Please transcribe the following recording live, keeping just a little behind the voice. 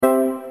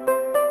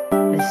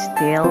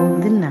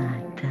pastel de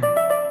nata,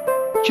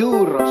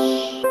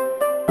 churros,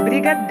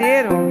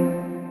 brigadeiro,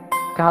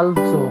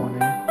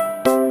 calzone,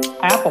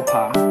 apple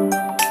pie,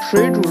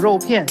 水煮肉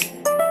片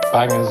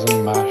bangers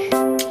and mash,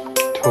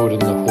 toad in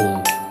the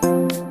hole.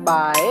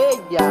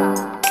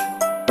 paella.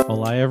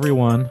 Hola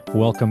everyone,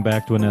 welcome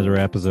back to another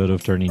episode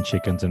of Turning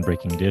Chickens and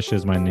Breaking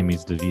Dishes. My name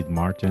is David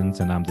Martins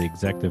and I'm the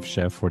executive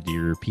chef for the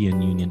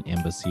European Union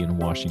Embassy in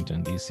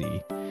Washington,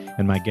 D.C.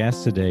 And my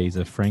guest today is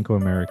a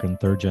Franco-American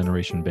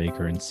third-generation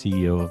baker and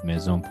CEO of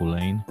Maison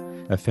Poulain,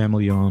 a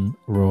family-owned,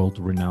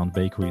 world-renowned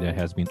bakery that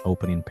has been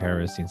open in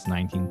Paris since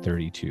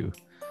 1932.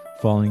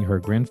 Following her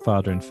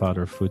grandfather and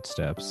father's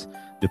footsteps,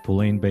 the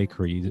Poulain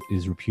Bakery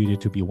is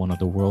reputed to be one of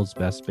the world's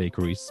best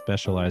bakeries,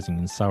 specializing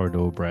in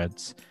sourdough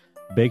breads,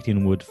 baked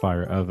in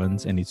wood-fire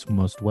ovens, and it's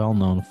most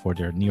well-known for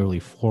their nearly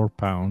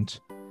 4-pound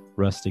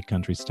rustic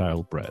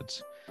country-style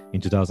breads. In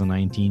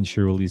 2019,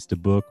 she released the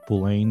book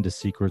Poulain, The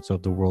Secrets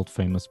of the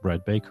World-Famous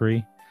Bread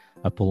Bakery.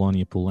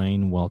 Apollonia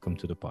Poulain, welcome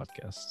to the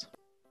podcast.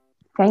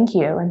 Thank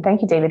you. And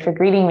thank you, David, for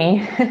greeting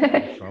me.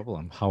 No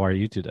problem. How are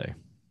you today?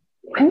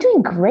 I'm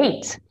doing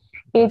great.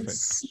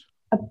 It's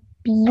a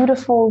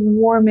beautiful,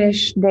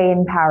 warmish day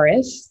in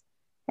Paris,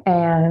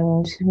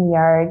 and we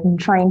are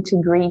trying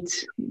to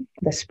greet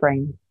the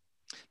spring.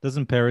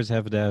 Doesn't Paris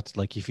have that,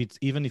 like if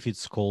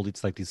it's cold,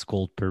 it's like this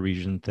cold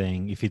Parisian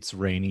thing. If it's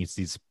raining, it's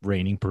this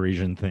raining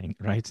Parisian thing,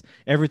 right?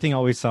 Everything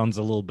always sounds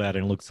a little better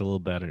and looks a little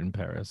better in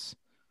Paris.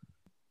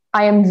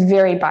 I am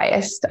very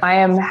biased. I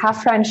am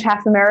half French,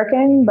 half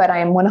American, but I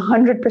am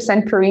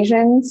 100%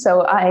 Parisian,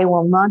 so I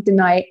will not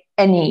deny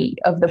any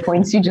of the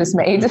points you just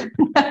made.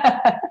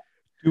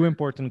 Two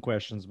important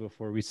questions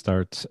before we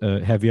start.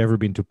 Have you ever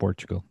been to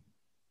Portugal?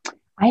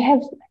 I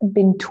have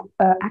been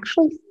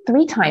actually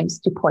 3 times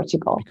to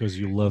Portugal. Because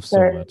you love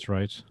so much,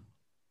 right?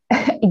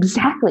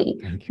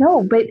 Exactly.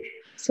 No, but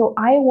so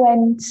I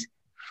went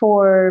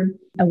for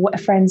a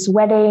friend's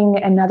wedding,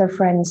 another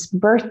friend's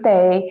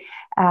birthday,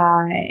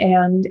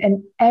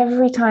 and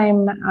every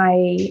time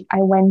I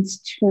went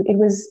to, it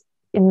was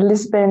in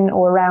Lisbon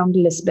or around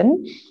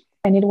Lisbon,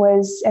 and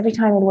every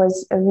time it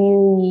was a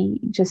really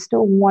just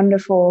a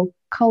wonderful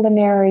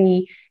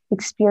culinary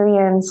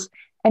experience,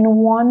 and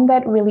one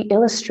that really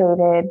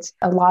illustrated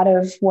a lot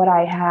of what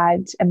I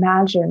had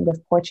imagined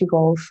of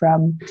Portugal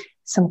from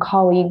some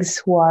colleagues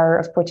who are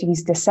of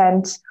Portuguese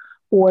descent,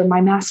 or my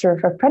master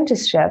of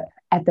apprenticeship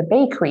at the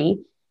bakery,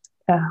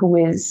 who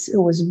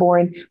was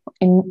born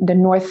in the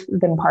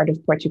northern part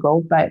of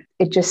Portugal, but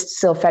it just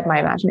still fed my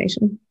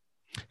imagination.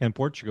 And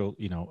Portugal,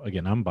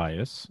 again, I'm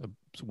biased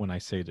when I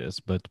say this,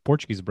 but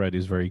Portuguese bread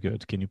is very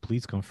good. Can you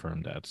please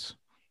confirm that?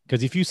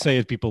 Because if you say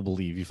it, people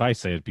believe. If I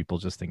say it, people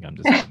just think I'm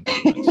just...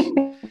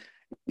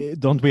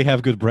 Don't we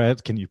have good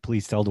bread? Can you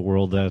please tell the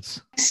world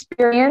that?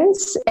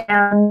 Experience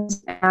and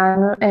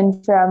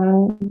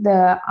from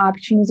the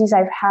opportunities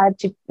I've had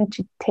to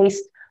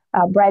taste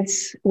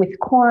breads with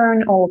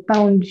corn or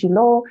pão de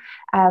ló,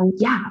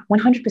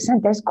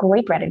 100%. There's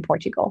great bread in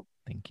Portugal.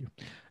 Thank you.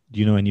 Do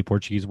you know any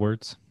Portuguese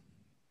words?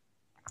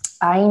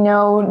 I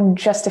know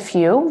just a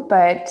few,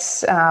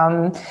 but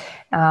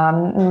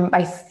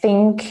I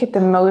think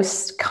the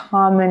most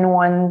common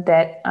one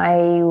that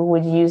I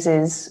would use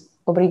is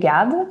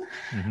obrigado,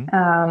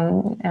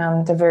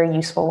 the very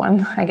useful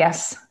one, I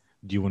guess.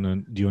 Do you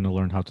want to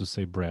learn how to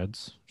say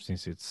breads?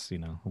 Since it's,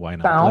 why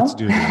not? Pão. Let's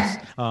do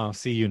this.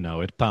 See, you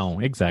know it.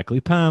 Pão, exactly.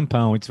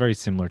 Pão. It's very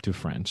similar to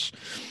French.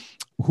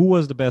 Who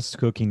was the best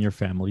cook in your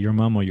family, your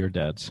mom or your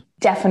dad?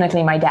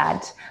 Definitely my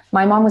dad.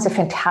 My mom was a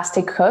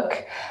fantastic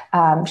cook.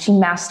 She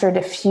mastered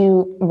a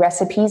few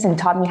recipes and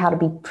taught me how to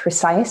be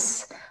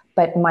precise,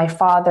 but my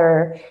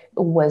father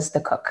was the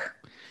cook.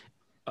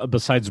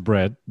 Besides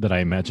bread, that I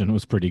imagine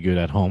was pretty good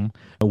at home,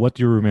 what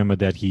do you remember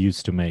that he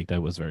used to make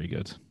that was very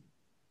good?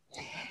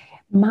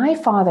 My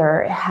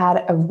father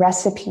had a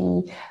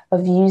recipe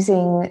of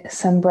using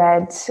some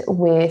bread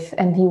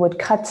and he would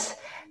cut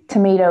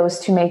tomatoes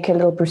to make a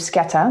little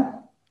bruschetta.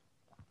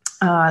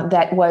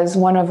 That was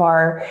one of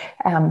our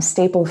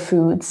staple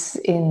foods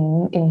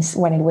in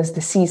when it was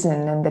the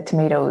season and the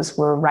tomatoes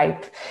were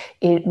ripe.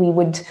 We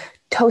would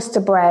toast the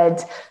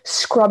bread,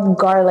 scrub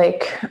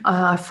garlic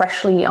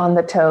freshly on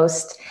the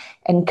toast,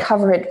 and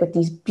cover it with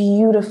these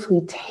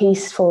beautifully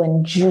tasteful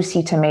and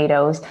juicy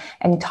tomatoes,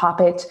 and top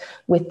it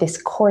with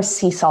this coarse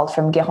sea salt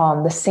from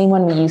Guérande, the same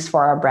one we use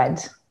for our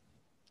bread.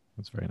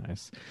 That's very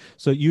nice.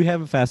 So you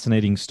have a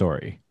fascinating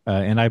story,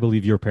 and I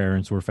believe your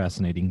parents were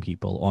fascinating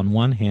people. On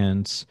one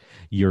hand,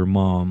 your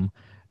mom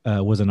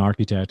was an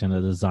architect and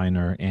a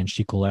designer, and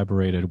she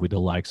collaborated with the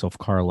likes of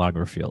Karl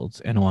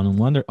Lagerfeld. And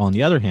on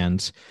the other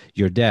hand,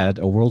 your dad,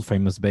 a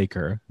world-famous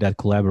baker, that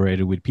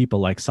collaborated with people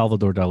like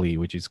Salvador Dali,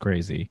 which is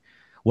crazy.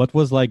 What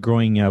was like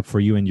growing up for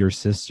you and your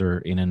sister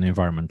in an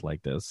environment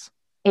like this?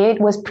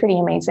 It was pretty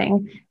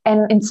amazing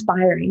and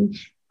inspiring.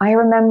 I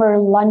remember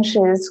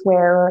lunches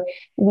where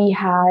we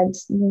had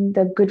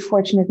the good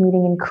fortune of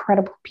meeting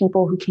incredible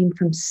people who came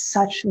from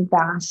such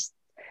vast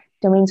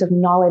domains of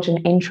knowledge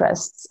and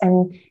interests.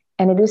 And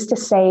And it is to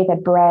say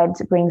that bread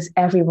brings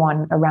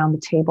everyone around the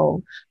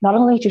table, not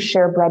only to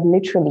share bread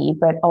literally,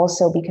 but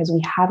also because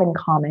we have in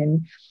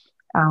common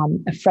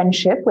a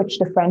friendship, which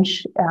the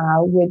French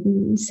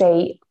would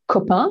say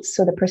copain,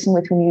 so the person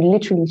with whom you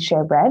literally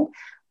share bread,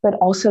 but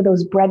also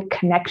those bread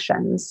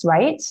connections,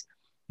 right?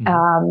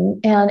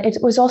 And it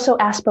was also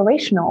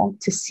aspirational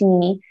to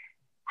see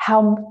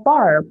how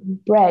far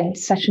bread,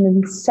 such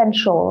an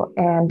essential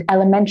and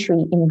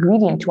elementary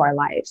ingredient to our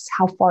lives,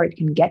 how far it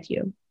can get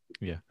you.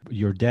 Yeah.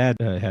 Your dad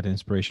had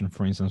inspiration,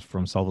 for instance,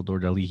 from Salvador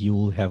Dali. He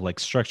will have like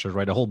structures,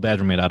 right? A whole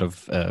bedroom made out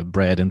of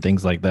bread and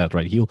things like that,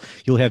 right?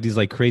 He'll have these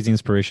like crazy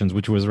inspirations,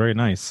 which was very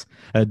nice.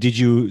 Did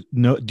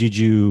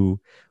you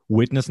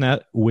witness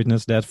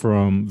that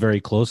from very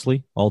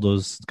closely, all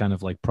those kind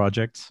of like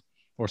projects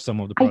or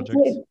some of the projects?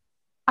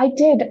 I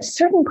did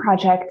certain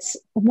projects,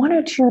 one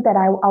or two that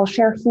I'll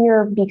share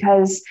here,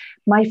 because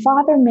my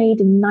father made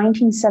in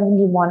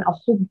 1971 a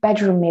whole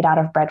bedroom made out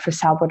of bread for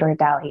Salvador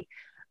Dali.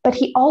 But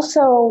he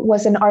also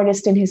was an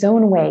artist in his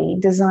own way,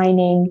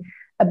 designing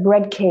a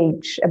bread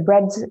cage, a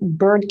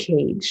bird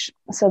cage,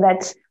 so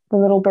that the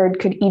little bird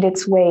could eat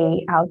its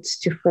way out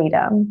to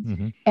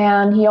freedom.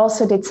 And he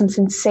also did some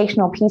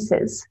sensational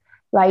pieces,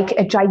 like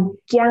a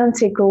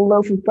gigantic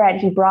loaf of bread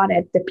he brought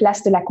at the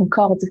Place de la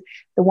Concorde,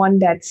 the one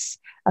that's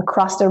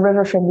across the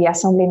river from the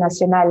Assemblée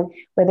Nationale,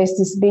 where there's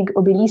this big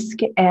obelisk.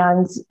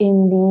 And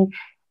in the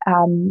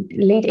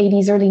late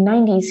 80s, early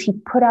 90s, he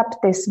put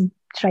up this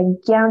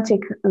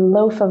gigantic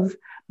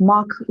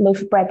mock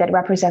loaf of bread that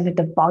represented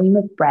the volume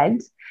of bread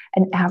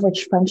an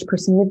average French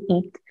person would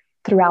eat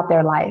throughout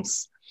their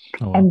lives.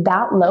 Oh, wow. And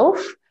that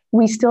loaf,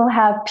 we still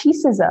have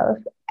pieces of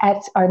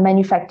at our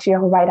manufacture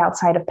right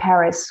outside of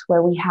Paris,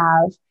 where we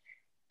have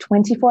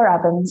 24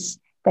 ovens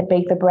that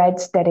bake the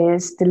bread that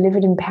is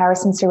delivered in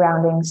Paris and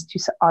surroundings to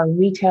our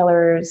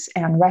retailers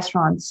and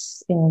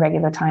restaurants in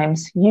regular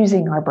times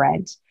using our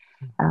bread.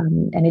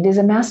 And it is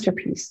a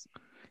masterpiece.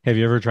 Have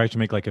you ever tried to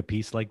make like a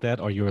piece like that?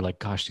 Or you were like,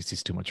 gosh, this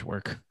is too much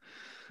work?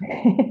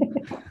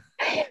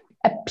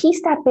 A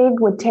piece that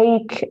big would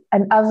take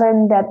an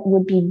oven that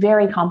would be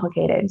very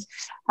complicated.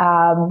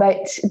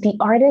 But the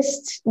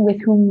artist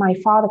with whom my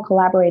father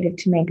collaborated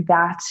to make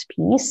that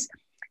piece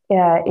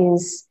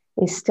is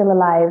still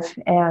alive,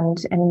 and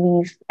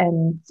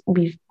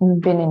we've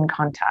been in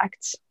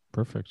contact.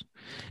 Perfect.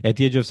 At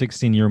the age of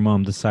 16, your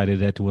mom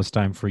decided that it was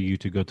time for you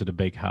to go to the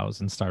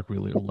bakehouse and start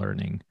really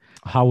learning.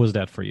 How was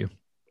that for you?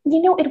 You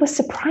know, it was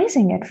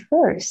surprising at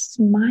first.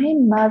 My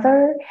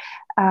mother,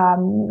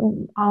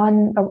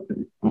 on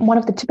one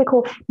of the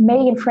typical,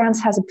 May in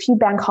France has a few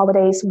bank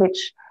holidays,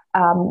 which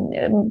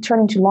turn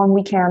into long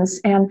weekends.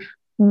 And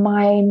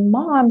my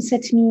mom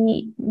said to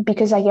me,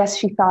 because I guess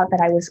she thought that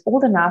I was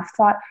old enough,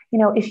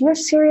 if you're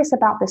serious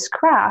about this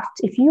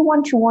craft, if you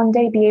want to one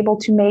day be able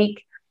to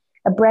make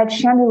a bread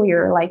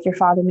chandelier like your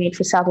father made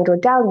for Salvador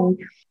Dali,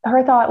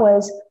 her thought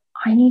was,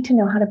 I need to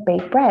know how to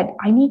bake bread.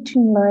 I need to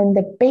learn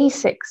the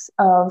basics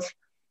of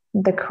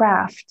the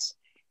craft.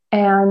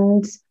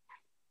 And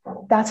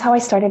that's how I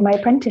started my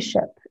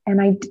apprenticeship.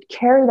 And I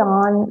carried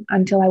on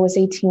until I was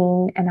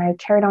 18, and I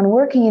carried on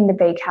working in the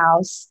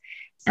bakehouse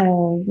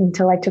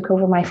until I took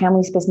over my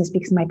family's business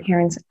because my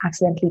parents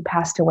accidentally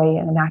passed away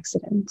in an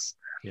accident.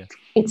 Yeah.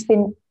 It's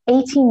been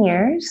 18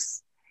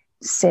 years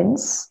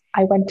since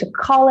I went to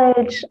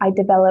college. I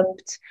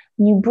developed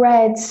new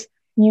breads,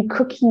 new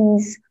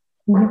cookies,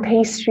 new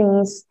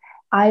pastries.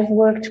 I've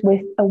worked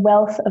with a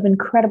wealth of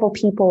incredible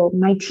people,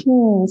 my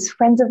teens,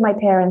 friends of my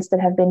parents that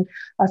have been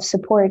of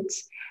support.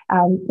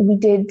 We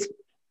did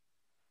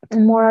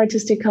more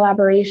artistic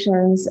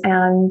collaborations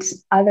and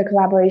other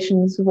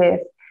collaborations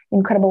with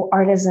incredible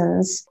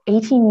artisans.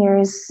 18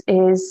 years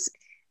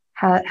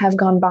have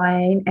gone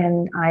by,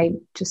 and I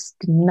just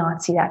did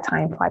not see that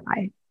time fly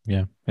by.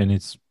 Yeah, and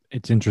it's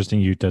interesting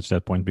you touched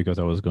that point, because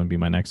that was going to be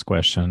my next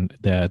question,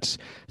 that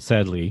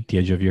sadly, at the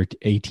age of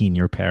 18,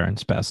 your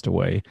parents passed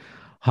away.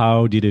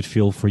 How did it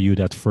feel for you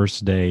that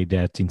first day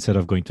that instead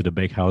of going to the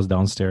bakehouse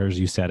downstairs,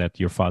 you sat at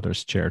your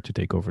father's chair to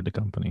take over the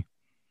company?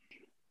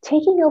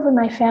 Taking over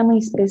my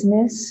family's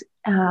business,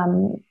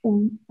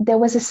 there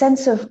was a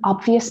sense of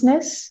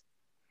obviousness.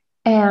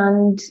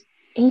 And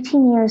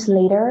 18 years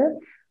later,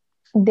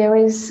 there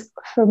is,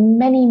 for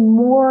many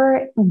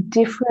more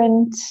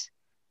different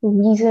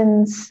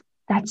reasons,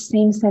 that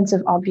same sense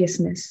of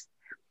obviousness.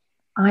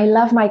 I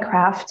love my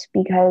craft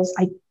because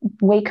I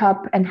wake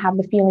up and have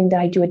the feeling that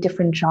I do a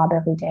different job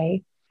every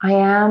day. I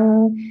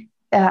am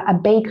a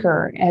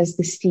baker as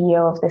the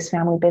CEO of this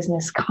family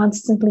business,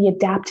 constantly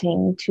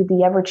adapting to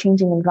the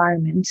ever-changing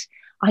environment.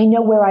 I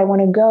know where I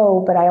want to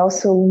go, but I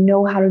also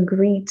know how to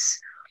greet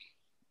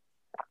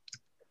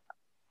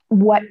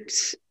what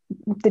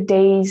the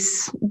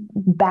day's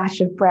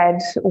batch of bread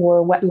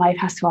or what life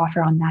has to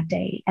offer on that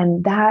day.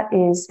 And that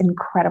is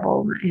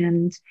incredible.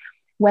 And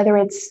whether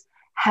it's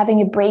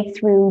having a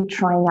breakthrough,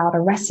 trying out a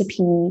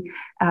recipe,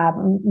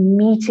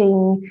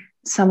 meeting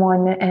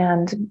someone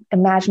and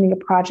imagining a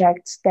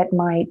project that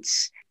might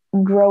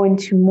grow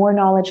into more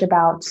knowledge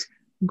about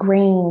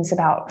grains,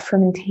 about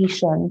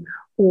fermentation,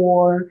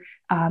 or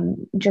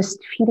just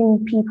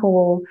feeding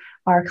people,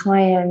 our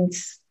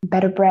clients,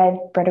 better bread,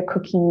 better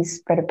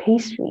cookies, better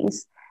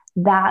pastries,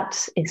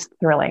 that is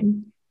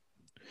thrilling.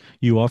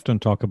 You often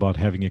talk about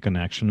having a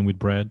connection with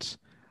bread.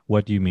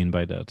 What do you mean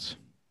by that?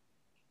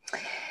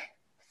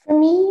 For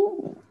me,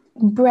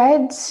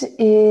 bread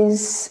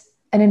is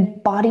an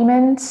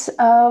embodiment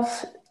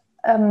of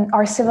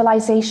our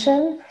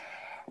civilization,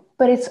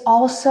 but it's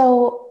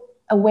also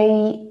a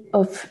way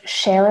of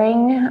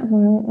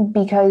sharing,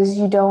 because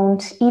you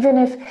don't,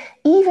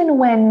 even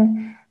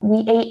when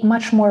we ate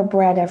much more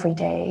bread every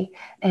day,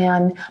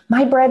 and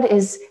my bread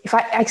is, if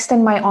I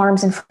extend my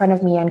arms in front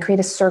of me and create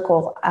a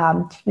circle,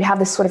 you have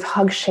this sort of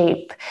hug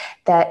shape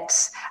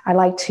that I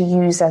like to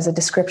use as a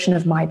description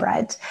of my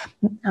bread.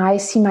 I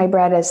see my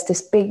bread as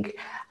this big,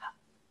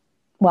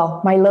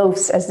 my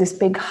loaves as this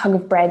big hug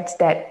of bread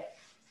that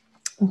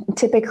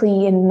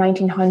typically in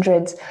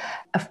 1900s,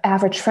 an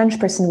average French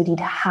person would eat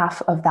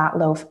half of that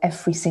loaf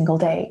every single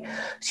day.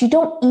 So you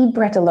don't eat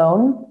bread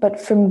alone, but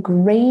from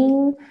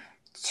grain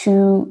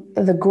to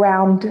the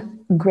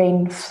ground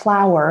grain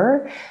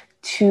flour,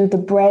 to the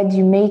bread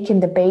you make in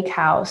the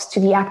bakehouse,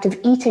 to the act of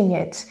eating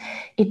it,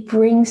 it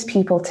brings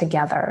people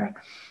together.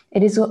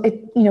 It's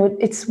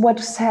what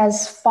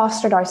has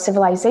fostered our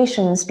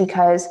civilizations,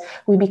 because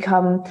we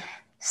become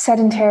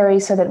sedentary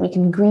so that we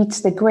can greet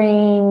the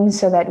grain,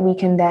 so that we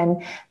can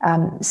then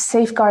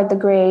safeguard the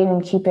grain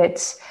and keep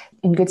it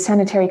in good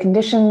sanitary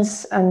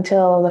conditions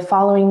until the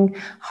following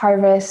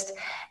harvest.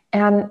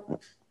 And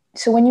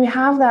so when you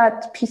have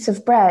that piece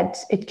of bread,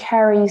 it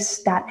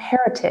carries that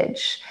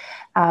heritage.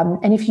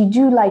 And if you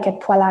do, like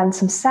at Poilâne,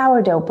 some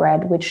sourdough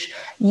bread, which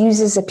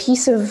uses a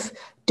piece of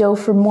dough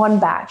from one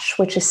batch,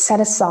 which is set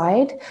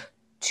aside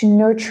to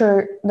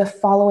nurture the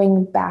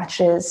following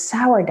batch's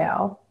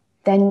sourdough,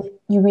 then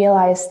you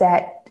realize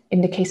that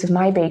in the case of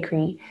my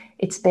bakery,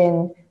 it's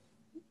been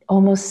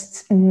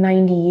almost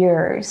 90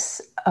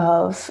 years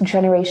of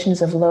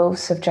generations of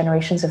loaves, of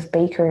generations of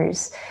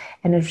bakers,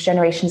 and of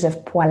generations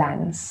of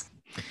poilânes.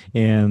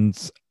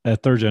 And a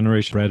third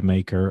generation bread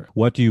maker,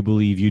 what do you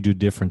believe you do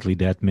differently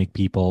that make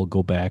people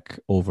go back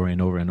over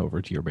and over and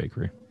over to your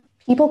bakery?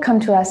 People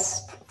come to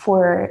us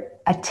for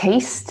a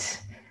taste,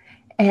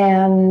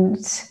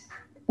 and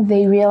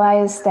they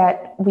realize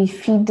that we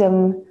feed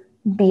them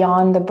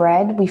beyond the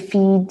bread. We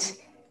feed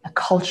a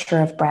culture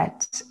of bread,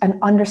 an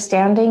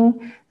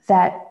understanding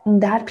that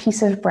that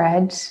piece of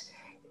bread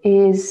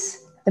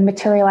is the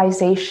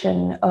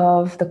materialization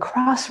of the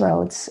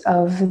crossroads,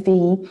 of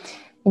the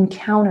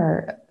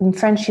encounter. In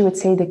French, you would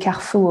say the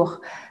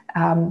carrefour,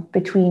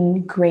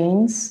 between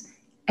grains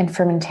and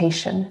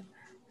fermentation.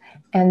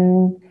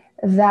 And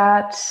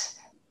that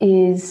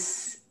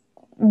is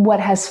what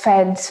has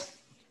fed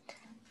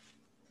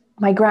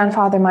my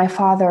grandfather, my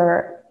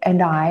father,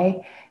 and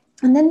I.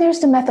 And then there's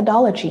the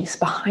methodologies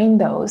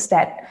behind those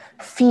that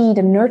feed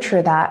and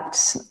nurture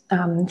that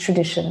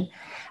tradition.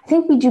 I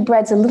think we do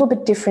breads a little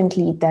bit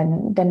differently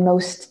than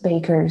most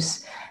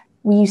bakers.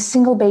 We use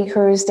single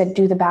bakers that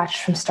do the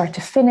batch from start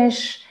to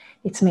finish.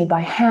 It's made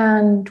by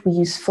hand. We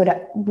use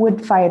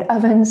wood-fired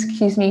ovens,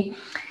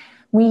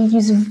 We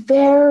use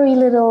very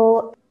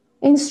little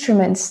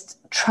instruments,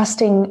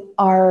 trusting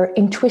our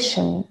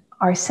intuition,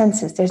 our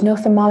senses. There's no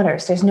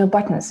thermometers, there's no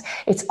buttons.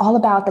 It's all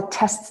about the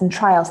tests and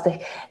trials, the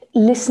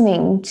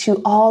listening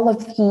to all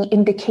of the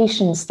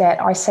indications that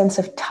our sense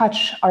of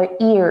touch, our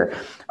ear,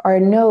 our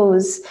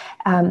nose,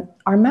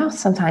 our mouth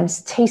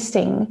sometimes,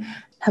 tasting,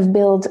 have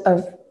built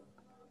of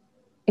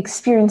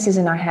experiences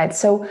in our head.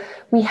 So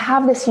we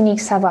have this unique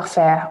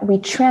savoir-faire. We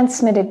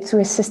transmit it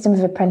through a system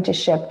of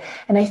apprenticeship.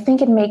 And I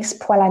think it makes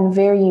Poilâne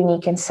very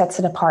unique and sets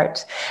it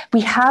apart.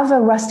 We have a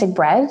rustic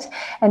bread,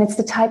 and it's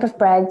the type of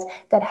bread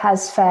that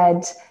has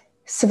fed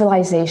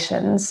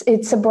civilizations.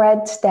 It's a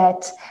bread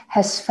that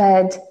has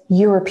fed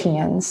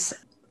Europeans.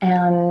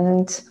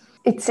 And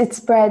it's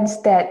bread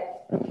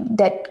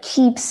that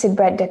keeps it,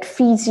 bread that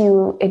feeds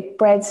you.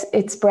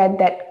 It's bread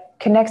that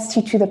connects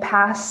you to the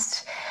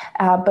past,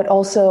 but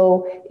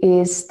also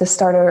is the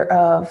starter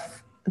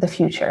of the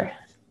future.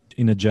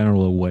 In a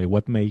general way,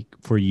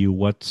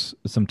 what's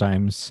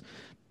sometimes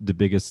the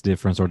biggest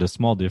difference or the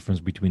small difference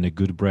between a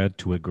good bread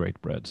to a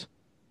great bread?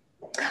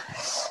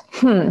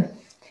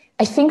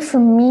 I think for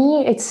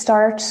me, it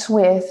starts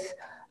with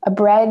a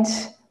bread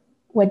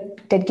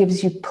that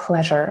gives you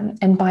pleasure.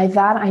 And by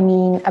that, I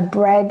mean a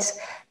bread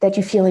that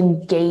you feel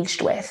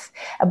engaged with.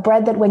 A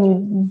bread that when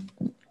you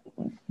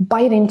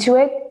bite into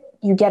it,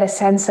 you get a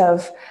sense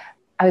of,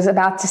 I was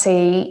about to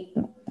say,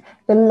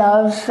 the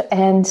love,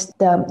 and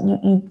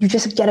you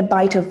just get a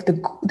bite of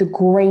the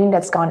grain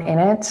that's gone in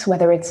it.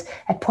 Whether it's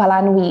at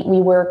Poilâne,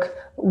 we work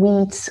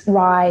wheat,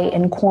 rye,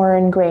 and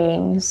corn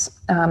grains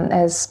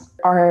as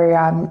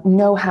our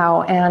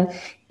know-how. And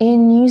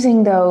in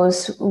using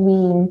those,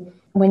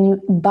 when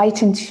you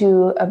bite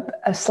into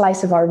a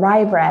slice of our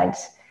rye bread,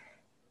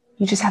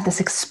 you just have this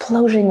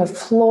explosion of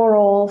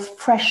floral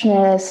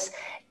freshness,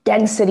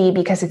 density,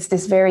 because it's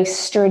this very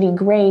sturdy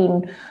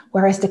grain,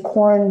 whereas the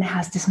corn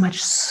has this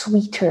much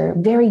sweeter,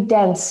 very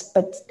dense,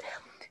 but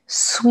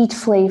sweet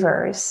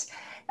flavors.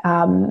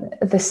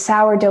 The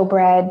sourdough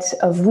bread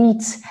of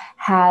wheat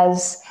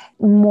has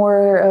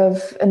more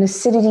of an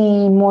acidity,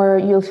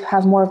 you'll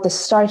have more of the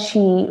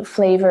starchy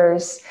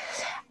flavors.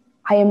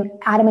 I am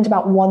adamant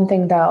about one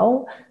thing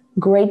though: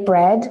 great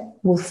bread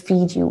will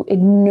feed you. It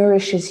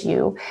nourishes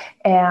you.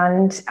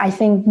 And I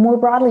think more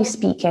broadly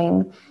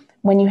speaking,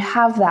 when you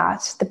have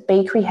that, the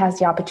bakery has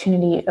the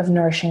opportunity of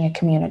nourishing a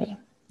community.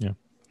 Yeah.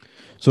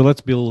 So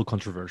let's be a little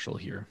controversial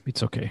here.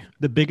 It's okay.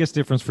 The biggest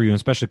difference for you,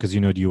 especially because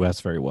you know the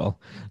US very well,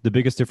 the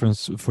biggest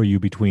difference for you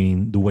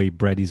between the way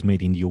bread is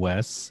made in the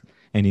US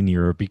and in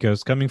Europe,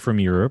 because coming from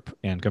Europe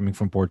and coming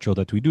from Portugal,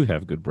 that we do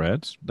have good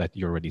bread, that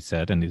you already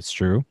said, and it's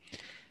true.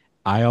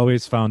 I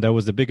always found that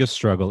was the biggest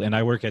struggle. And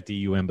I work at the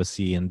EU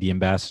embassy, and the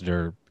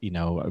ambassador,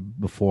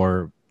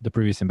 before the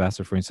previous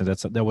ambassador, for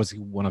instance, that was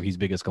one of his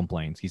biggest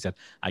complaints. He said,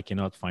 I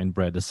cannot find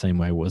bread the same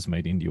way it was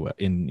made in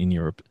in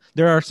Europe.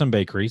 There are some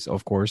bakeries,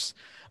 of course,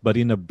 but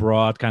in a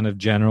broad kind of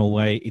general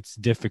way, it's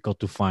difficult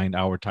to find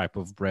our type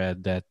of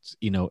bread that,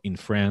 in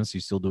France,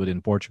 you still do it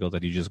in Portugal,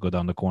 that you just go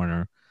down the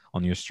corner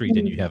on your street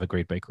and you have a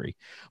great bakery.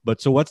 But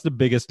so what's the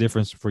biggest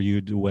difference for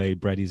you, the way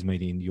bread is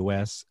made in the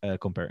US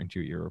comparing to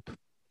Europe?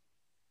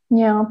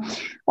 Yeah.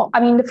 Well,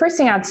 I mean, the first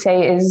thing I'd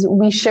say is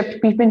we've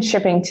been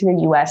shipping to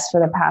the US for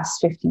the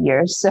past 50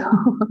 years. So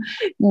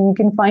you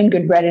can find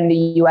good bread in the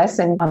US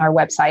and on our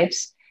website,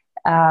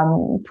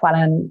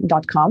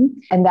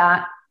 poilâne.com. And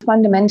that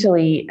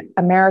fundamentally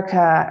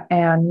America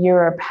and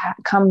Europe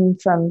come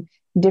from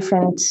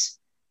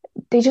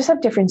they just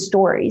have different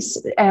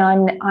stories.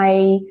 And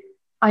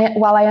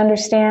while I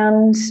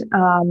understand,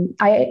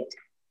 I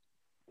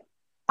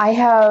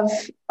have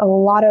a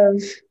lot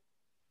of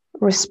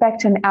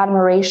respect and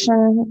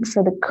admiration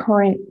for the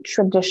current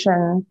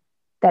tradition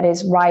that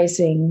is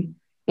rising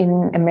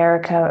in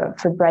America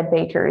for bread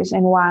bakers.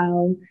 And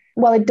while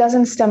it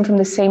doesn't stem from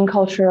the same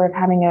culture of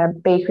having a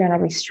bakery on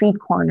every street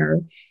corner,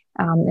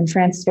 and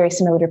France is very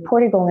similar to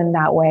Portugal in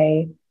that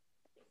way,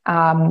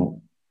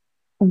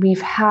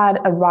 we've had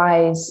a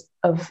rise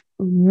of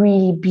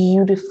really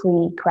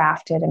beautifully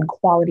crafted and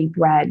quality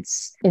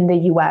breads in the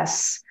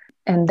US.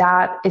 And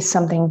that is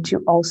something to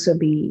also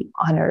be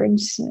honored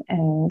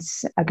and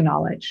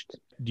acknowledged.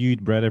 Do you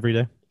eat bread every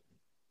day?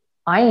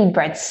 I eat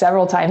bread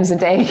several times a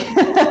day.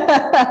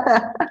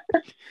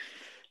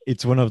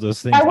 It's one of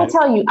those things. I will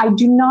tell you, I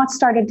do not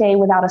start a day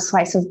without a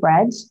slice of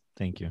bread.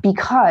 Thank you.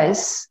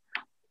 Because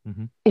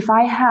if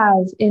I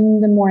have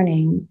in the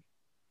morning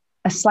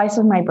a slice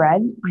of my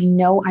bread, I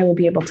know I will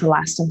be able to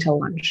last until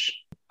lunch.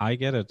 I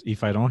get it.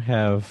 If I don't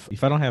have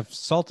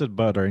salted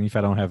butter and if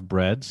I don't have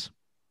breads,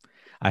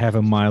 I have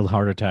a mild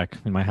heart attack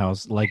in my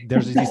house. Like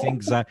there's this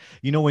anxiety,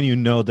 when you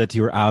know that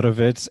you're out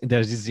of it,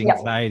 there's this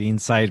anxiety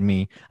inside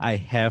me. I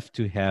have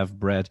to have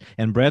bread.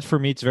 And bread for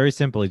me, it's very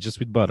simple. It's just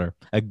with butter.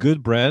 A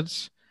good bread,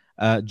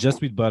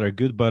 just with butter,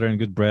 good butter and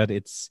good bread.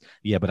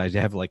 But I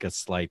have like a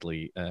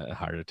slightly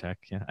heart attack.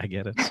 Yeah, I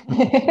get it.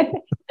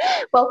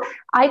 Well,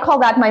 I call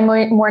that my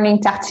morning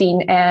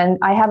tartine, and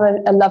I have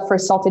a love for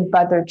salted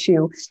butter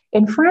too.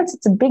 In France,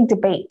 it's a big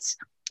debate.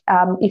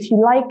 If you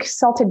like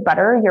salted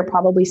butter, you're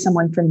probably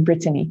someone from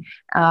Brittany.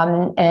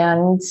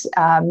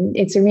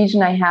 It's a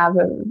region I have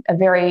a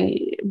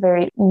very,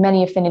 very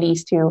many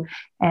affinities to.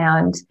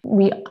 And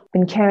we've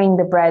been carrying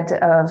the bread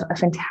of a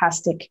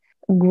fantastic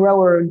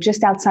grower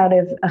just outside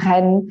of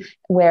Rennes,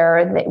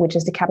 which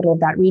is the capital of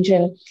that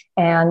region.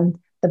 And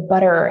the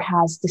butter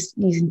has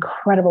these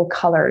incredible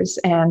colors.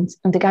 And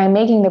the guy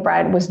making the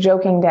bread was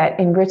joking that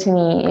in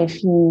Brittany,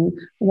 if you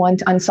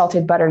want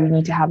unsalted butter, you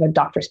need to have a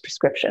doctor's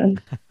prescription.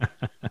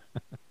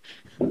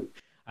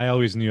 I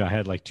always knew I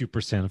had like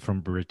 2%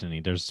 from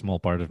Brittany. There's a small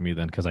part of me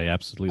then because I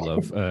absolutely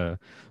love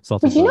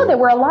salted butter. But there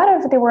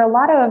were a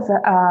lot of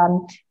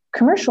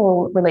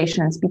commercial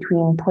relations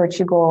between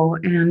Portugal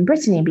and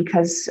Brittany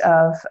because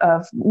of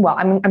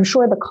I'm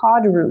sure the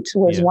cod route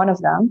was one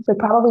of them, but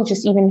probably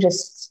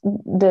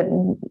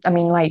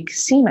like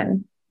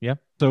semen. Yeah.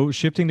 So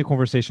shifting the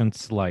conversation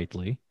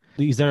slightly,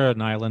 is there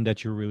an island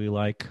that you really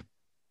like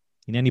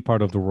in any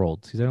part of the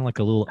world? Is there like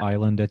a little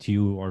island that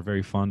you are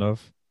very fond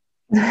of?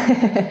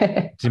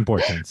 It's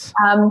important.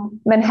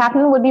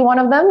 Manhattan would be one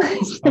of them.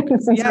 Okay.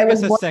 Yeah, I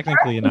guess it's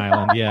technically an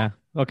island. Yeah.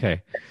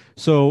 Okay.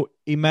 So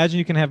imagine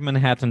you can have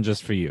Manhattan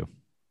just for you.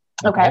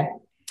 Okay.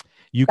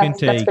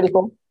 That's pretty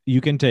cool. You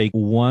can take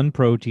one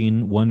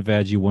protein, one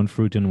veggie, one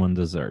fruit, and one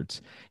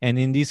dessert. And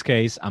in this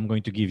case, I'm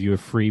going to give you a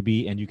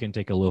freebie and you can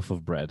take a loaf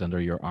of bread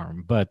under your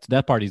arm. But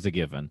that part is a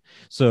given.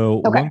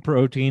 So one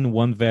protein,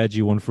 one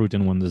veggie, one fruit,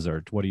 and one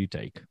dessert. What do you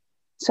take?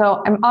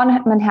 So I'm on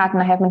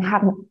Manhattan. I have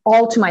Manhattan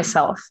all to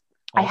myself.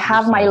 I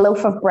have my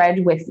loaf of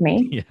bread with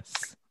me.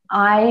 Yes.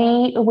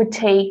 I would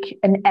take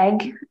an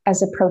egg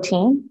as a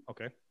protein.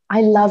 Okay.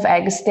 I love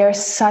eggs. They're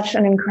such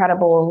an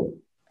incredible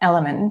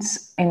element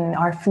in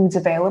our foods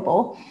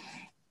available.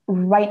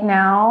 Right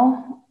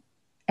now,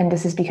 and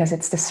this is because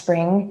it's the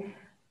spring,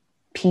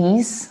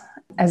 peas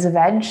as a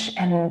veg,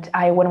 and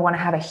I wouldn't want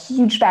to have a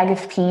huge bag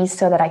of peas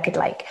so that I could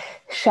like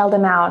shell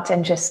them out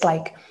and just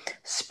like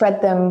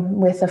spread them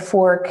with a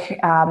fork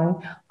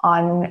on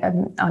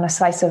a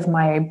slice of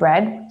my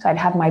bread. So I'd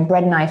have my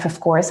bread knife, of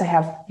course.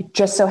 It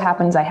just so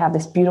happens I have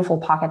this beautiful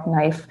pocket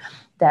knife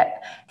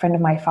that a friend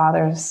of my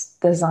father's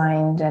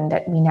designed and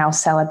that we now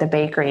sell at the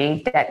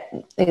bakery that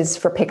is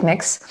for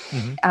picnics.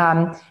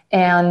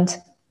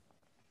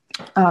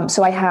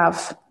 So I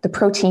have the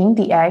protein,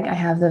 the egg, I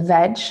have the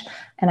veg,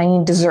 and I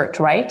need dessert,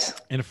 right?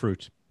 And a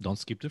fruit. Don't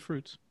skip the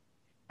fruit.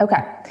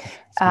 Okay.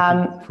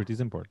 Fruit is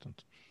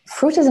important.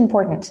 Fruit is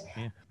important.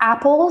 Yeah.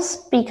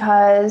 Apples,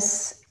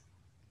 because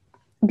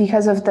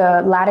of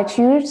the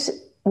latitude,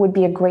 would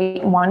be a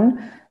great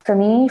one for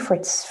me, for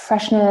its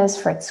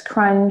freshness, for its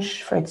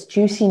crunch, for its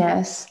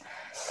juiciness.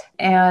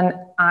 And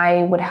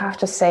I would have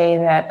to say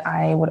that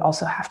I would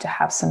also have to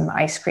have some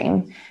ice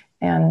cream.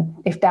 And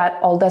if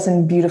that all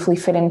doesn't beautifully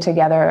fit in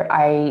together,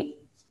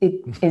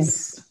 it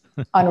is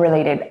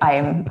unrelated. I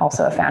am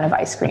also a fan of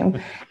ice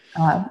cream.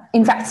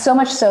 In fact, so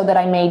much so that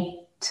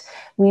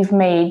we've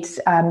made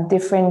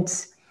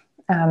different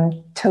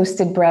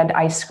toasted bread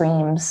ice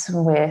creams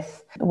with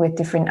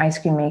different ice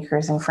cream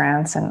makers in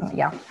France. And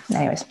yeah,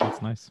 anyways.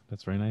 That's nice.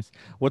 That's very nice.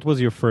 What was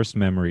your first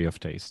memory of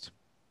taste?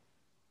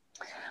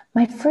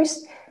 My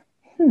first,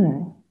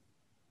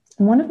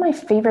 one of my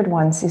favorite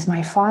ones is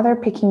my father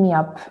picking me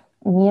up,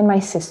 me and my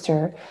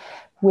sister,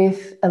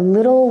 with a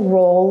little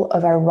roll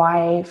of our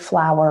rye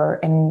flour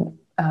and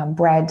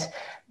bread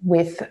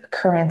with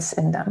currants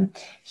in them.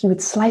 He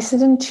would slice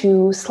it in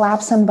two,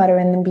 slap some butter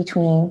in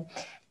between,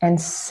 and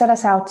set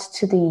us out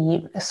to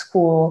the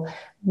school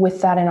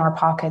with that in our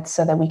pockets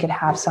so that we could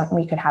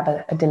have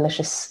a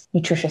delicious,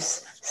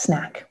 nutritious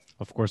snack.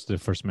 Of course, the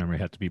first memory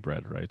had to be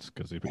bread, right?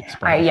 Because it's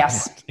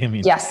yes. I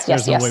mean, yes.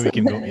 There's no way we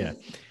can go. Yeah.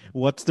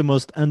 What's the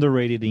most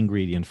underrated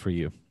ingredient for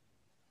you?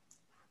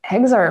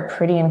 Eggs are a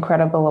pretty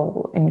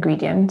incredible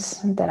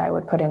ingredient that I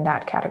would put in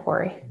that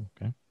category.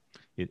 Okay.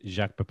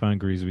 Jacques Pepin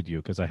agrees with you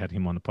because I had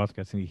him on the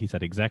podcast and he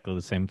said exactly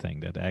the same thing,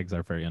 that eggs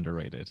are very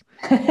underrated.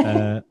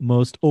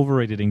 Most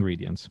overrated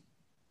ingredients?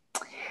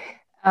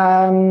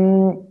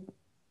 Anything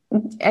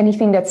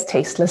that's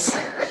tasteless.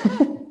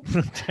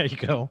 There you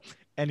go.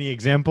 Any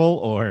example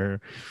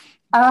or?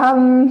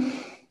 Yes.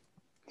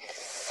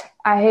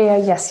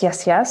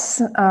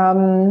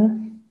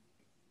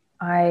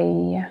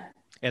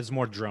 Adds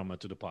more drama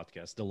to the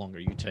podcast the longer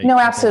you take. No,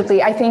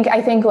 absolutely. I think.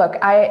 Look,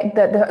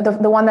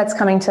 the one that's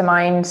coming to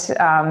mind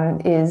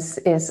is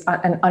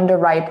an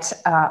underripe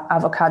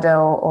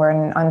avocado or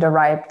an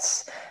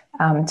underripe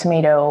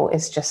tomato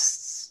is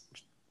just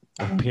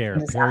a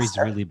pear. Pear is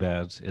really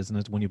bad, isn't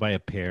it? When you buy a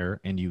pear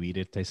and you eat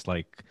it, tastes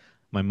like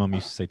my mom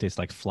used to say, tastes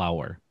like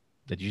flour.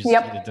 That you just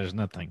eat it, there's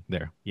nothing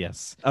there.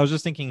 Yes. I was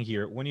just thinking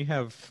here, when you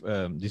have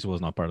this was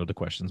not part of the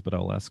questions, but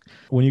I'll ask.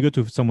 When you go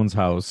to someone's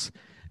house,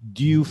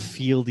 do you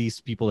feel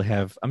these people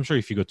have, I'm sure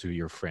if you go to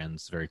your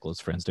friends, very close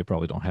friends, they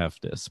probably don't have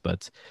this,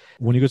 but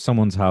when you go to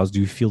someone's house,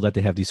 do you feel that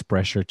they have this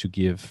pressure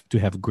to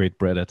have great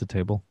bread at the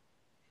table?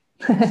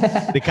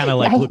 They kind of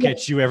like look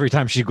at you every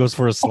time she goes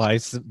for a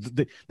slice.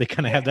 They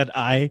kind of have that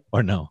eye,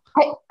 or no?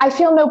 I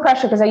feel no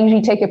pressure because I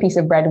usually take a piece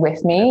of bread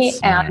with me,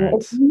 and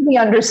it's usually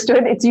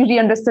understood. It's usually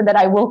understood that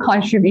I will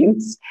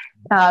contribute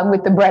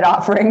with the bread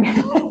offering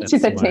to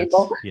the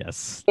table.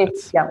 Yes.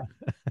 Yeah.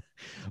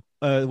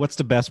 What's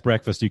the best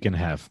breakfast you can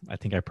have? I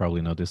think I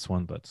probably know this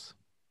one, but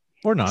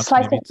or not.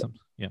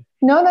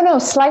 No.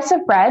 Slice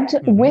of bread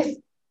with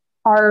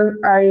our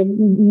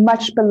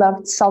much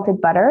beloved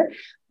salted butter.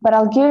 But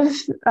I'll give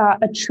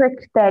a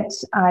trick that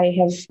I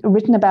have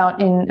written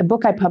about in a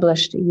book I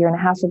published a year and a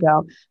half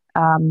ago,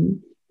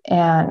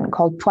 and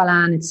called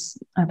Poilâne. It's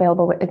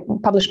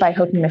published by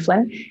Houghton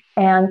Mifflin.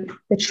 And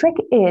the trick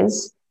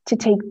is to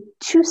take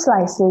 2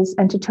 slices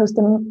and to toast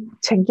them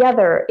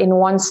together in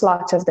one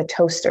slot of the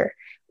toaster.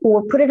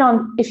 Or put it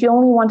on, if you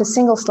only want a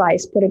single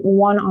slice, put it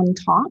one on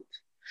top.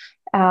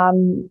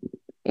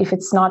 If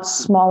it's not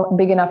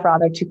big enough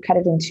rather, to cut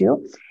it in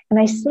 2. And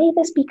I say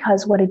this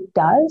because what it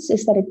does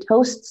is that it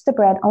toasts the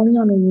bread only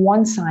on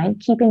one side,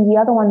 keeping the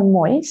other one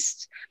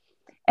moist,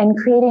 and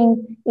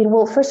it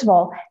will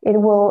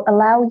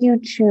allow you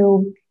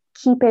to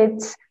keep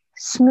it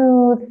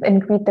smooth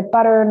and grate the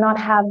butter, not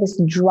have this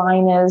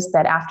dryness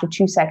that after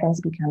 2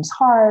 seconds becomes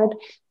hard.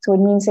 So it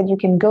means that you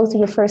can go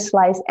through the first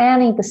slice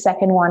and eat the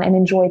second one and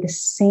enjoy the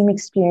same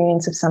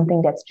experience of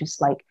something that's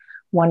just like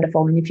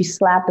wonderful. And if you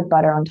slap the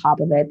butter on top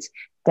of it,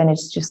 then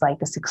it's just like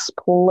this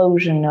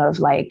explosion of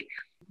like,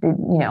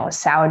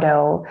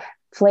 sourdough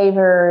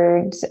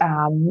flavored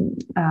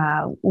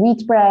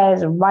wheat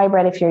bread or rye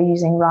bread if you're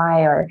using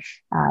rye, or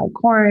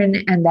corn,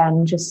 and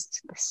then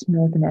just the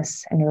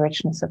smoothness and the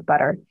richness of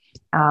butter.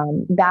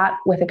 That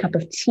with a cup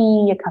of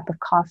tea, a cup of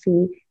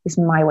coffee is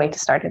my way to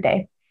start a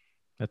day.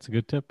 That's a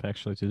good tip,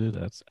 actually, to do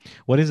that.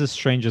 What is the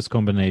strangest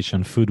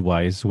combination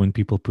food-wise when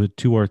people put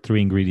 2 or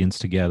 3 ingredients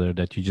together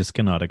that you just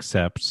cannot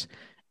accept?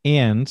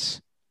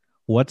 And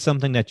what's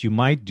something that you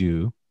might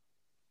do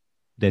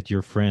that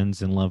your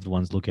friends and loved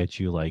ones look at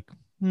you like,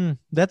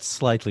 that's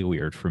slightly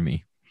weird for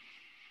me?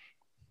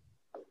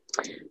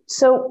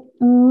 So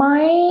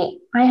I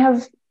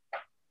have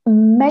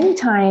many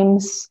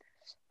times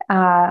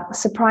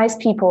surprised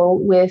people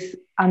with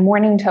a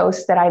morning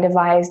toast that I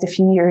devised a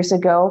few years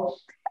ago,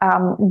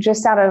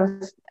 just out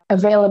of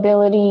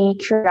availability,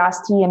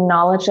 curiosity, and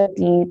knowledge that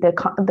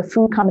the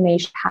food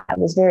combination had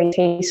was very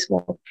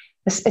tasteful.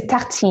 A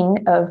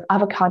tartine of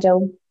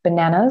avocado,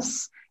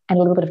 bananas, and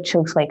a little bit of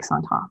chili flakes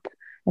on top.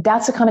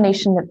 That's a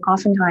combination that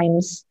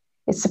oftentimes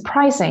is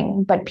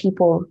surprising, but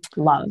people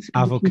love.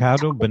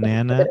 Avocado,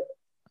 banana,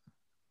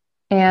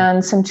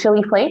 and some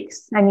chili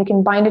flakes, and you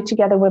can bind it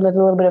together with a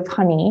little bit of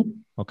honey.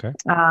 okay.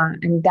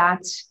 And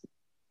that's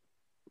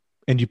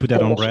And you put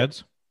that on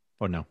bread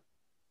or no?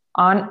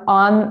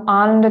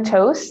 on the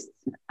toast.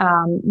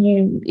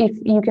 If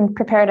you can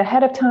prepare it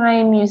ahead of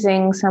time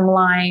using some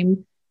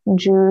lime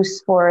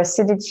juice for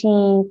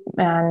acidity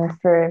and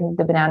for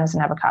the bananas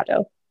and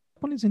avocado.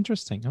 One is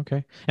interesting.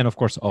 Okay. And of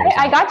course, always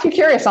I got you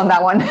curious on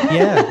that one.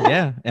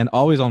 yeah. And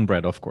always on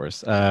bread, of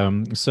course.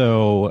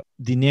 So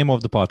the name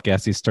of the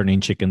podcast is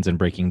Turning Chickens and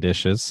Breaking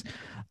Dishes.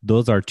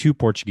 Those are two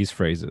Portuguese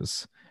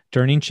phrases.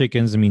 Turning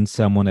chickens means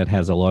someone that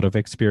has a lot of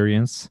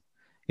experience,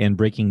 and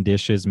breaking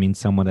dishes means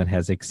someone that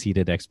has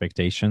exceeded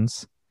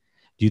expectations.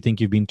 Do you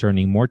think you've been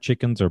turning more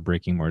chickens or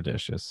breaking more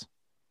dishes?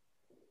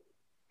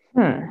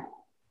 See,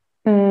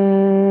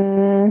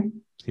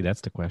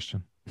 that's the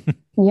question.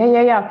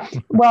 Yeah.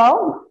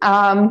 Well,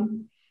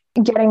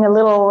 getting a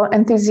little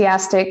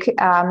enthusiastic.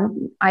 I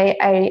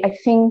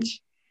think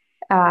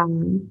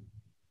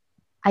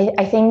I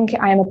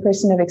am a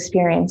person of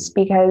experience,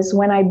 because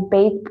when I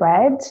bake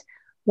bread,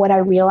 what I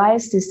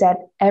realized is that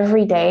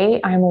every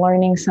day I'm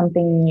learning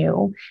something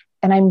new,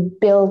 and I'm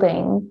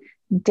building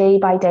day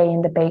by day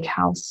in the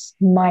bakehouse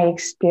my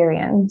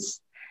experience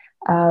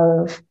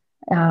of,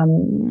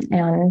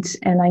 and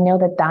I know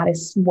that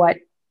is what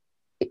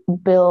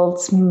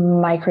builds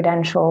my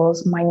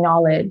credentials, my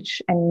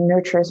knowledge, and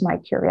nurtures my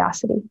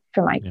curiosity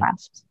for my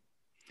craft.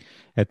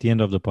 At the end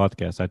of the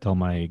podcast, I tell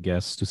my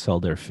guests to sell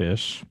their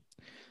fish.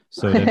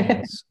 So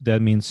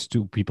that means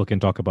people can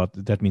talk about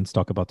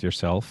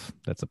yourself.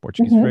 That's a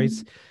Portuguese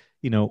phrase.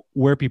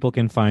 Where people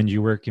can find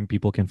you, where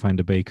people can find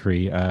the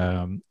bakery,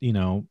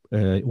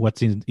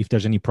 if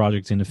there's any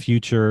projects in the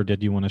future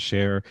that you want to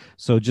share.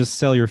 So just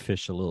sell your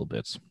fish a little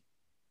bit.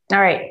 All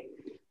right.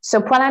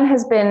 So Poilâne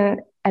has been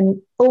an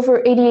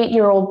over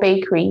 88-year-old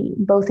bakery,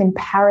 both in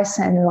Paris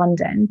and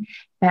London.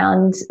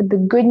 And the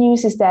good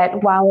news is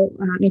that while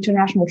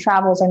international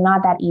travels are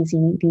not that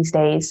easy these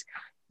days,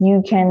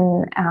 you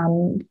can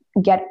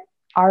get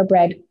our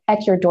bread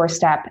at your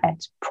doorstep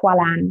at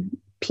Poilâne,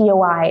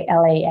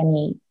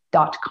 POILANE.com.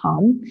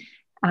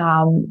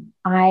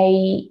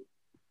 I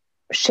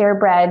share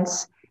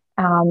breads,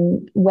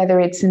 whether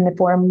it's in the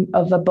form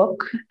of a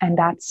book, and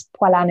that's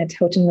Poilâne at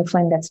Houghton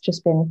Mifflin, that's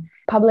just been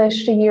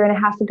published a year and a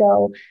half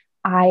ago.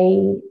 I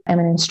am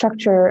an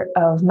instructor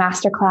of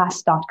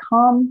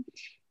masterclass.com,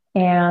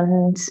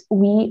 and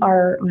we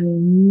are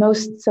on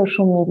most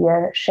social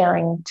media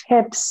sharing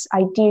tips,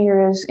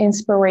 ideas,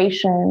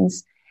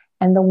 inspirations,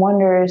 and the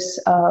wonders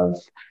of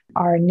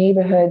our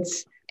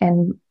neighborhoods.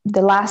 And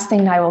the last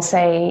thing I will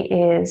say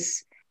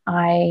is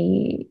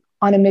I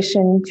on a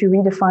mission to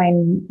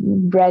redefine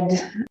bread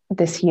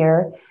this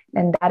year,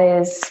 and that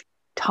is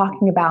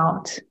talking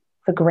about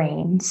the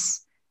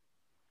grains.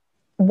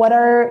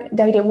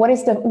 Davide,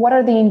 what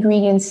are the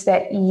ingredients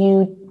that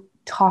you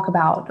talk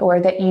about or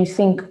that you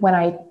think when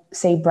I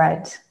say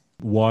bread?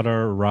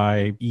 Water,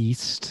 rye,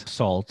 yeast,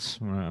 salt.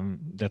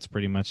 That's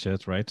pretty much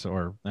it, right?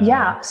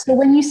 Yeah. So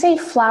when you say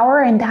flour,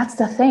 and that's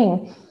the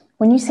thing,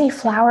 when you say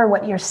flour,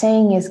 what you're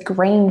saying is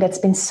grain that's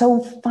been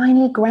so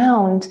finely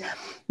ground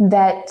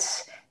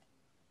that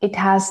it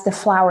has the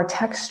flour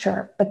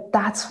texture. But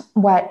that's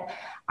what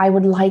I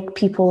would like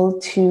people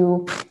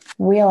to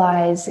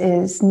realize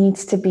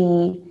needs to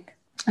be.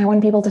 I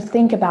want people to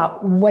think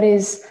about what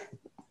is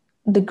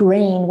the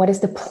grain, what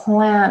is the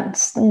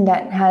plant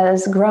that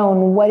has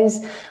grown, what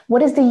is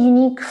the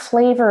unique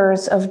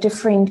flavors of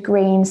different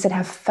grains that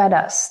have fed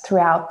us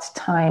throughout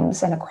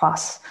times and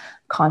across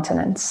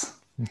continents.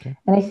 Okay.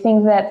 And I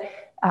think that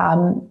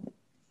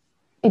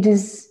it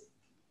is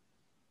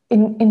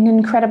an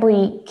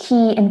incredibly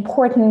key,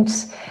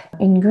 important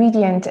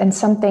ingredient, and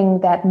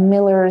something that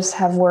millers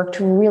have worked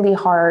really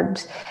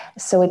hard.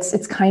 So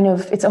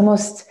it's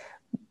almost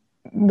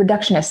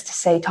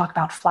reductionist to talk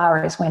about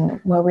flours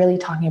when we're really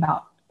talking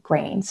about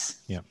grains.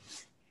 Yeah.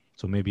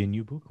 So maybe a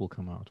new book will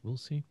come out. We'll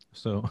see.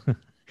 So,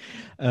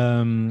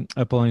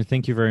 Apollonie,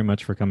 thank you very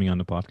much for coming on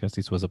the podcast.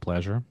 This was a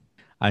pleasure.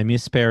 I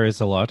miss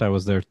Paris a lot. I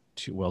was there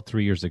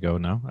 3 years ago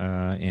now,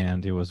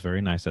 and it was very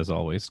nice as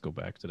always. Go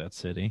back to that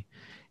city,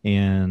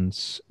 and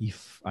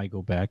if I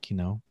go back,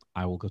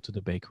 I will go to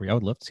the bakery. I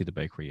would love to see the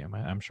bakery.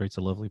 I'm sure it's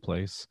a lovely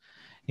place.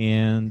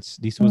 And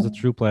this was a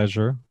true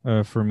pleasure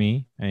for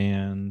me.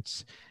 And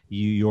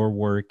your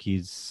work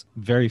is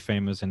very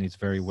famous and it's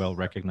very well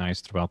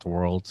recognized throughout the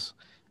world.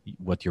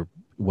 What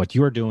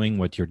you're doing,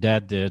 what your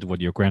dad did,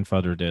 what your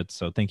grandfather did.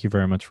 So thank you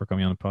very much for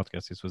coming on the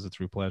podcast. This was a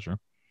true pleasure.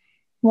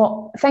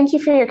 Well, thank you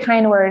for your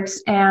kind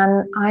words.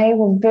 And I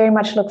will very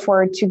much look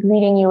forward to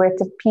greeting you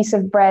with a piece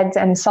of bread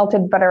and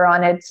salted butter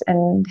on it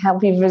and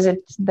help you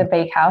visit the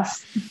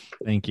bakehouse.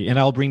 Thank you. And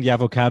I'll bring the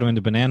avocado and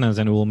the bananas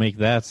and we'll make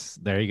that.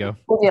 There you go.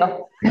 Good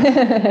deal.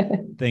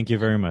 Thank you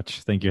very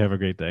much. Thank you. Have a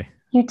great day.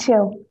 You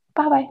too.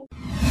 Bye-bye.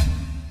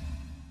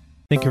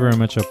 Thank you very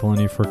much,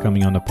 Apollonie, for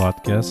coming on the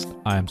podcast.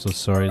 I'm so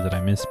sorry that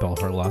I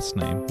misspelled her last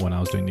name when I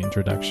was doing the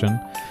introduction.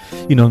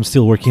 You know, I'm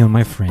still working on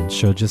my French,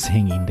 so just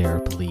hang in there,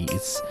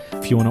 please.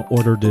 If you want to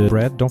order the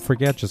bread, don't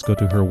forget, just go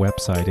to her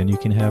website and you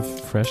can have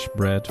fresh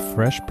bread,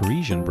 fresh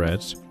Parisian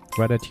bread,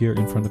 right at here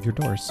in front of your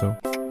door. So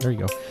there you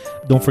go.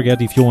 Don't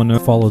forget, if you want to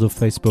follow the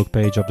Facebook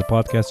page of the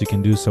podcast, you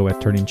can do so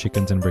at Turning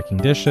Chickens and Breaking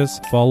Dishes.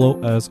 Follow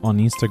us on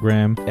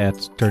Instagram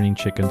at Turning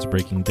Chickens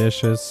Breaking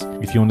Dishes.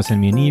 If you want to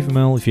send me an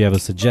email, if you have a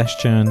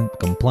suggestion,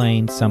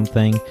 complaint,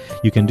 something,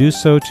 you can do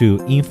so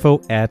to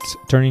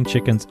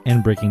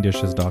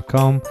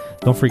info@turningchickensandbreakingdishes.com.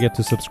 Don't forget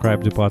to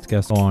subscribe to the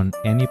podcast on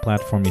any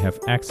platform you have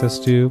access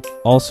to.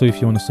 Also,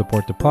 if you want to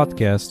support the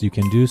podcast, you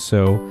can do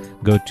so.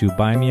 Go to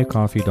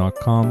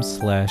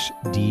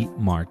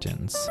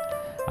buymeacoffee.com/dmartins.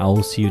 I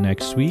will see you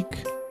next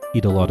week.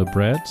 Eat a lot of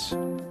bread.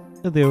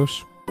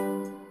 Adeus.